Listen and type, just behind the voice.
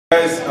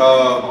Guys,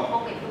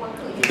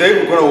 today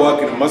we're going to work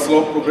in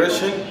muscle up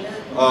progression.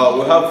 We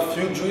have a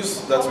few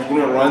drills that we're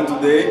going to run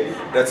today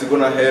that's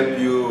going to help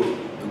you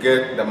to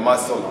get the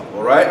muscle up,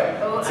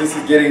 alright? Since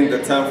it's getting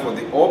the time for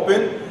the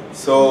open,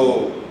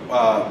 so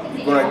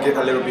you're going to get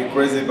a little bit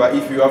crazy, but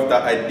if you have the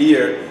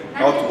idea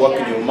how to work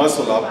in your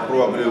muscle up,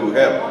 probably will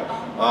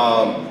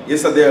help.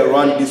 Yesterday I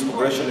ran this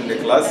progression in the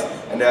class,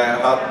 and I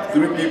had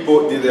 3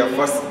 people did their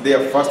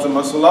first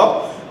muscle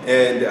up,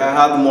 and I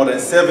had more than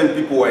 7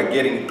 people who are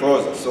getting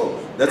closer. So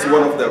that's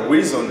one of the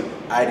reasons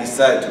I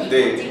decided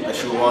today I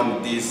should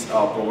run this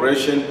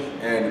progression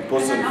and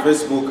post on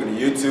Facebook and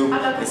YouTube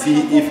and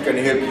see if it can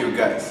help you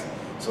guys.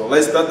 So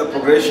let's start the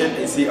progression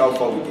and see how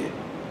far we get.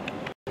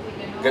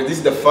 Okay, this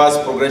is the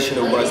first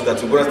progression we're going to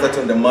start. We're going to start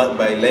on the mat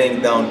by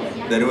laying down.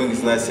 The ring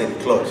is nice and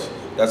close.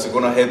 That's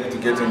going to help to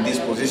get in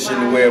this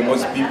position where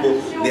most people,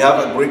 they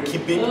have a great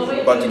keeping,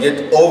 but to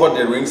get over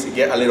the rings, it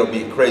get a little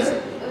bit crazy.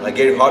 It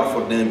get hard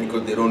for them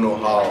because they don't know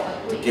how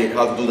to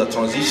do the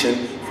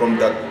transition from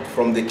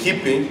the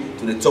keeping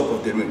to the top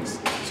of the rings.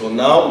 So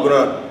now we're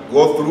gonna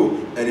go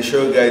through and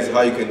show you guys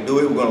how you can do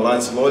it. We're gonna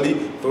learn slowly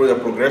through the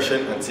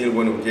progression until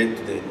when we get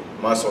to the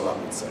muscle up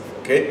itself.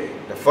 Okay.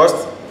 The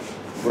first,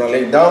 we're gonna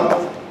lay down.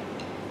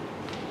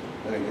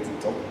 Let me get to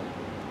the top.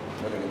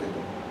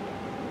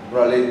 We're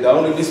gonna lay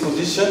down in this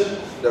position.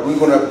 That we're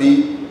gonna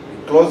be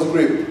a close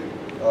grip,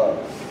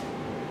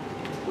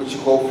 which you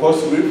call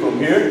first grip from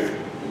here.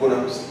 We're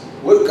going to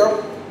wake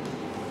up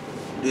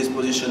this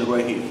position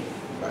right here.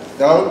 Back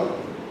down.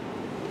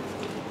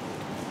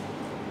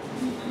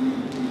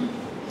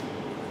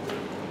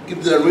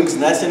 Keep the rings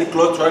nice and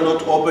close. Try not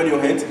to open your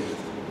hands.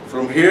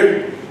 From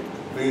here,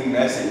 bring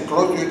nice and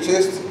close to your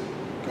chest.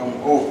 Come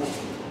over.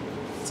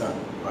 Turn.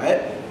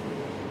 Right?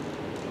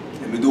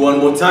 Let me do one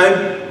more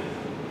time.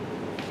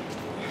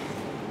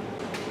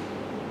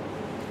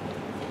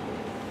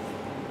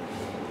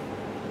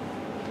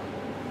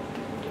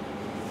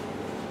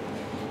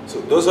 So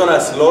those ones are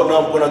slow.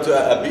 Now I'm going to do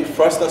a bit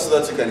faster so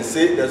that you can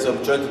see. That's what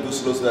I'm trying to do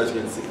slow so that you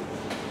can see.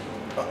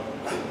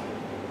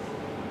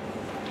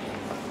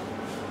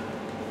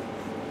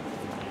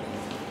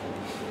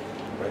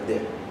 Right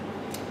there.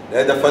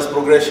 That's the first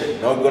progression.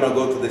 Now we're going to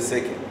go to the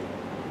second.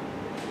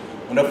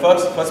 On the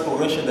first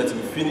progression that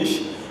we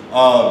finish,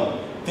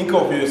 think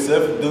of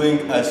yourself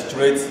doing a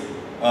straight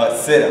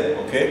setup.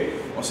 Okay?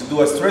 Once you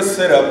do a straight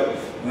setup,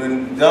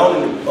 when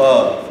down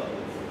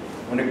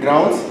on the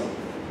ground,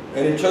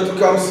 and you try to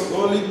come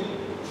slowly.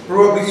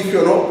 Probably if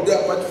you're not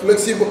that much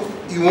flexible,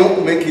 you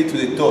won't make it to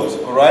the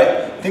toes,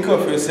 alright? Think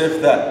of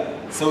yourself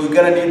that. So you're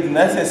gonna need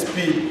nice and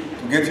speed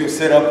to get your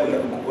setup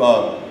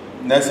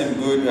nice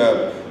and good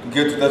to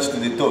get to touch to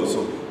the toes.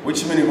 So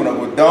which means you're gonna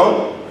go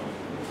down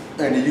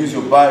and you use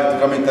your body to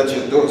come and touch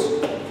your toes.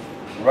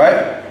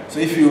 Right? So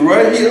if you're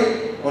right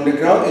here on the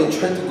ground and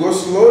try to go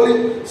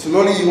slowly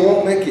you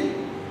won't make it.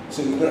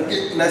 So you're gonna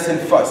get nice and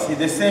fast. It's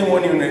the same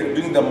when you're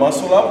doing the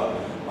muscle up.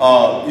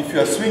 If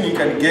you are swinging, you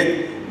can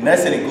get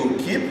nice and good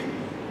keep,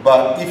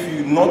 but if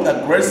you're not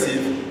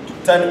aggressive to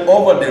turn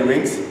over the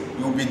rings, it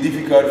will be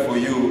difficult for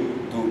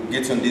you to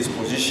get on this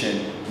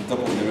position on top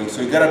of the ring.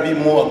 So you gotta be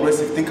more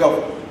aggressive. Think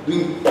of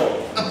doing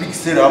a big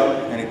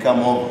setup and come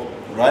over,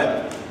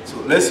 right?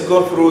 So let's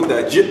go through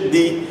the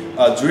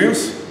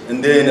drills,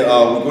 and then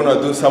we're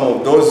gonna do some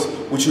of those,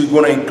 which we're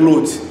gonna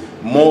include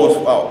more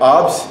of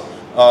our abs,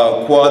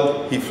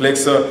 quad, hip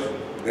flexor,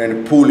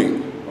 and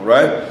pulling. All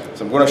right.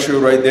 So I'm gonna show you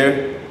right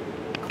there.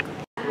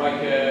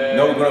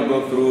 Now we're going to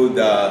go through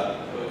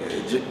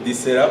this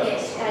setup.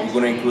 We're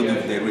going to include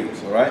the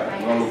rings, all right?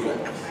 We're going to look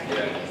like this.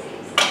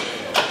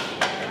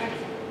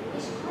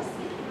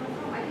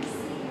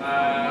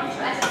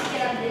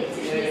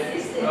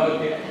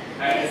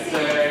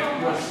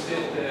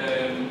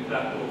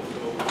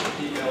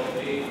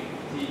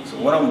 So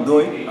what I'm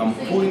doing, I'm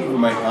pulling with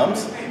my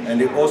arms, and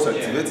they also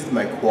activated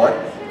my quad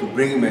to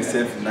bring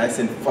myself nice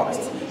and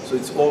fast. So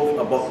it's all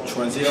about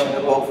transition,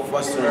 about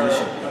fast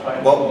transition,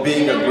 about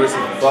being aggressive,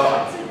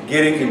 about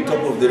getting on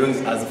top of the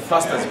rings as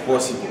fast as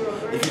possible.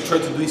 If you try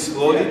to do it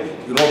slowly,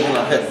 you're not going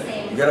to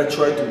help. You gotta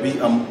try to be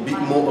a bit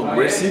more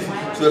aggressive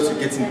so that you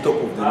get on top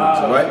of the rings,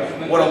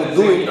 alright? What I'm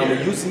doing,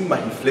 I'm using my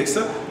hip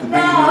flexor to bring me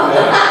over,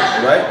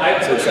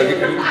 alright? So Shaggy,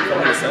 can you come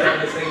on the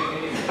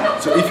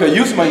side? So if I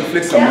use my hip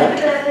flexor more, if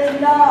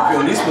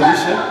you're in this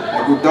position,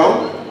 I go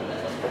down.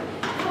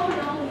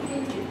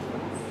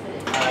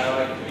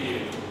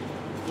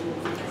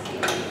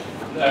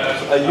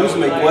 I use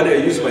my quad, I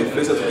use my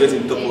flexor to get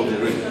on top of the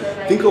ring.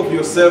 Think of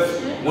yourself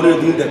when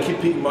you're doing the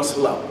keeping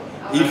muscle up.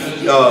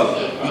 If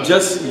you're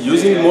just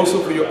using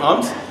muscle for your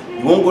arms,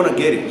 you won't gonna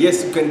get it.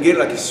 Yes, you can get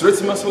like a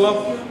straight muscle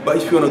up, but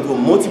if you wanna do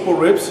multiple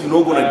reps, you're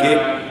not gonna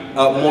get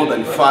more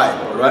than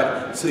 5,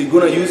 alright? So you're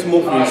gonna use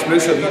more for your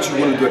flexor, which you're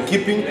gonna do a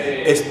keeping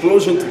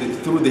explosion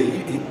through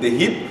the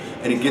hip,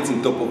 and it gets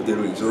on top of the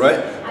rings, alright?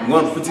 I'm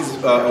gonna put this,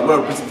 I'm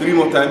gonna repeat it 3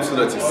 more times so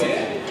that you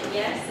see.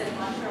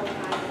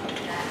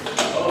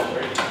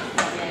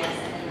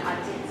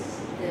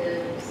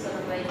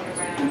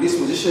 This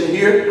position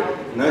here,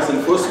 nice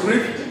and first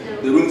grip,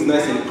 the rings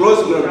nice and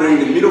close. We're going to bring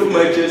the middle of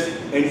my chest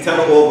and turn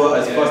over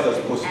as fast as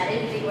possible. And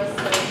everything was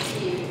so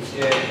huge.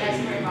 That's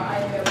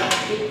reminded me of a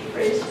big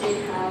French big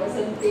house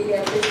and big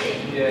everything.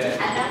 And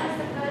that was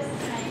the first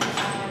time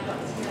I got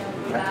to know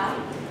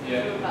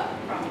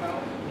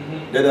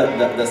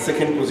Barbell. The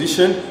second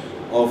position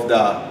of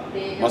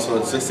the muscle,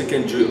 the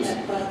second drills.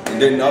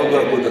 And then now we're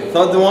going to go to the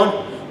third one,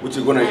 which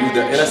you're going to use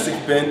the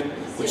elastic band,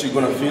 which you're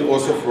going to feel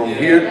also from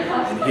here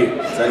and here,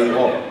 turning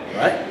over,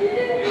 right?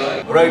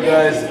 Alright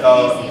guys,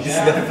 this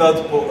is the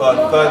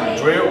third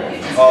drill,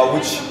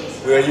 which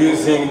we are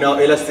using now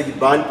elastic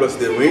band plus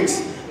the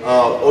rings.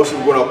 Also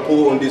we're going to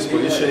pull on this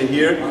position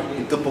here,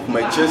 on top of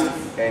my chest,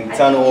 and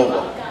turn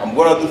over. I'm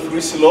going to do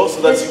 3 slow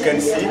so that you can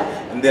see,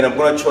 and then I'm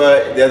going to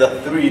try the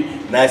other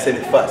 3 nice and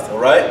fast,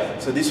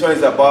 alright? So this one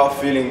is about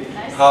feeling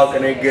how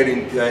can I get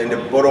in the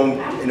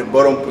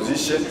bottom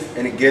position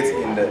and get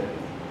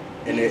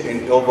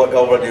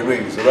over the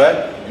rings,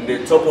 alright? In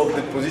the top of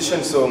the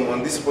position, so I'm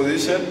on this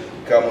position,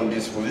 come on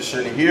this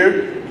position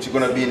here, which is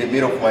going to be in the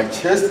middle of my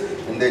chest,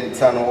 and then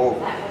turn over.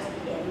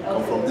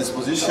 Come from this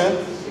position,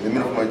 in the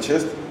middle of my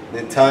chest,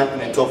 then turn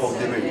in the top of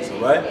the rings,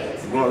 alright?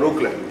 It's going to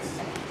look like this.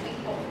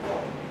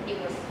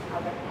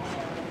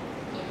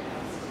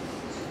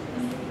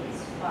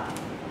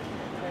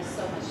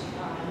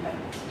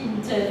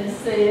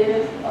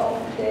 Intensive,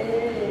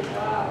 okay,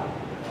 wow.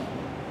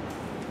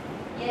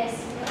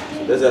 Yes.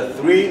 So there's a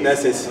 3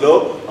 nice and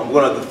slow. I'm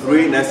gonna do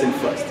 3 nice and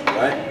fast,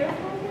 right?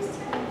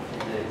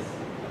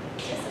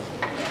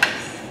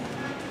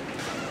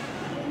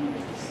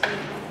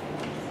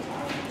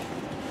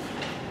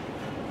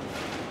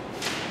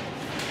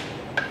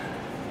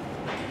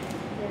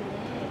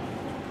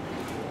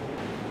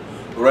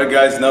 Alright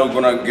guys, now we're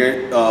gonna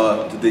get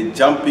to the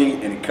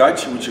jumping and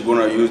catch, which you're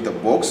gonna use the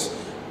box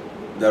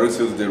that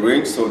receives the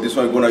ring. So this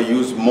one we're gonna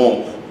use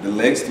more the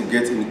legs to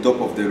get in the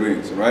top of the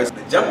rings, right?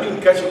 The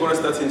jumping catch, we're gonna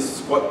start in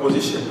squat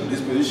position. In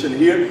this position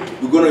here,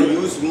 we're gonna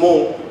use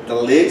more the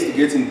legs to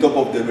get in the top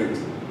of the rings.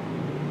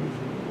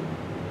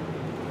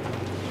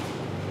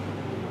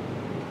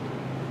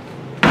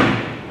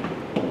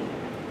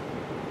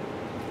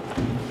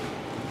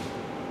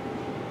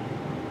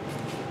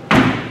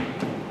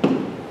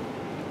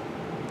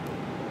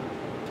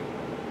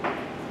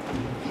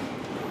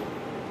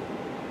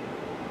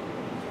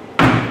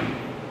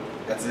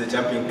 That's the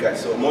jumping catch.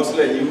 So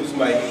mostly I use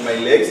my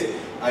legs.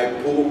 I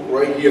pull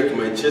right here to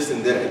my chest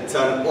and then I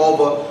turn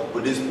over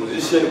with this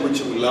position,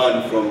 which we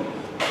learn from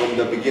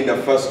the beginning,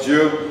 the first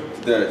drill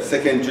to the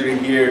second drill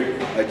here.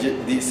 I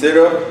did the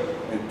setup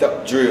and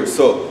top drill.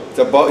 So it's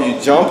about you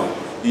jump,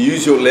 you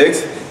use your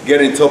legs,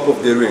 get on top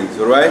of the rings,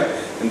 all right?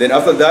 And then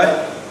after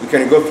that, you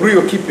can go through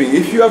your keeping.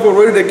 If you have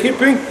already the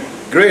keeping,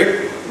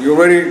 great. You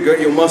already got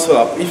your muscle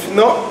up. If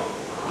not,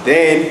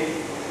 then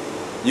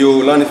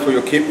you learn it for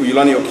your keep. You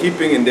learn your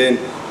keeping, and then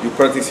you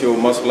practice your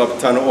muscle up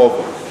turn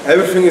over.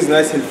 Everything is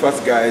nice and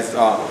fast, guys.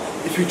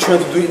 If you try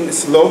to do it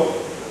slow,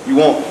 you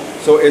won't.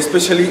 So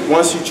especially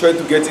once you try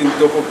to get in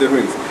top of the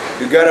rings,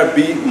 you gotta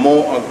be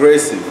more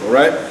aggressive. All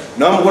right.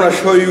 Now I'm gonna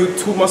show you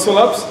 2 muscle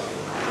ups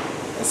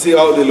and see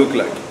how they look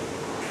like.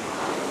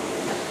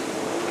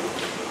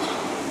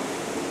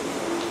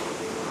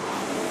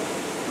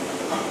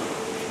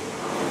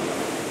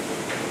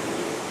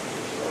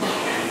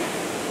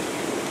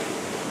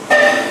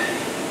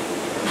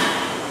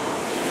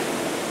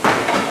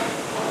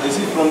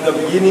 From the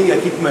beginning, I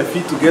keep my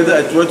feet together.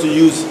 I try to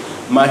use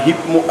my hip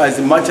more as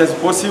much as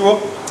possible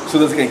so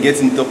that I can get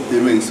in top of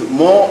the ring. So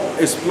more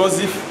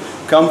explosive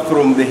come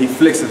from the hip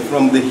flexor,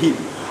 from the hip.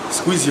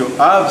 Squeeze your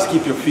abs,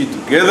 keep your feet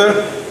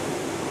together,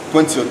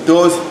 point your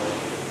toes,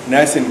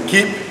 nice and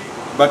keep,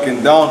 back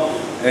and down.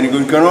 And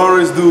you can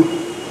always do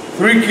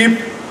 3 keep,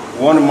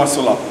 1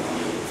 muscle up.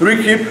 3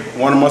 keep,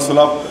 1 muscle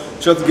up.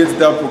 Try to get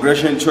that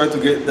progression, try to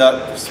get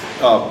that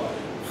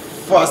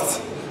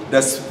fast,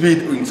 that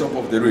speed on top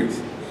of the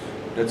rings.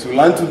 That you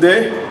learned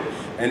today,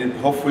 and it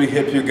hopefully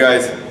help you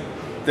guys.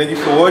 Thank you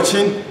for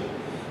watching,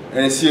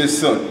 and see you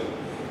soon.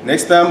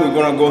 Next time we're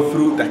gonna go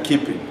through the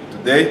keeping.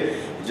 Today,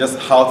 just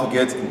how to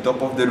get on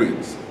top of the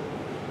rings.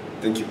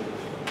 Thank you.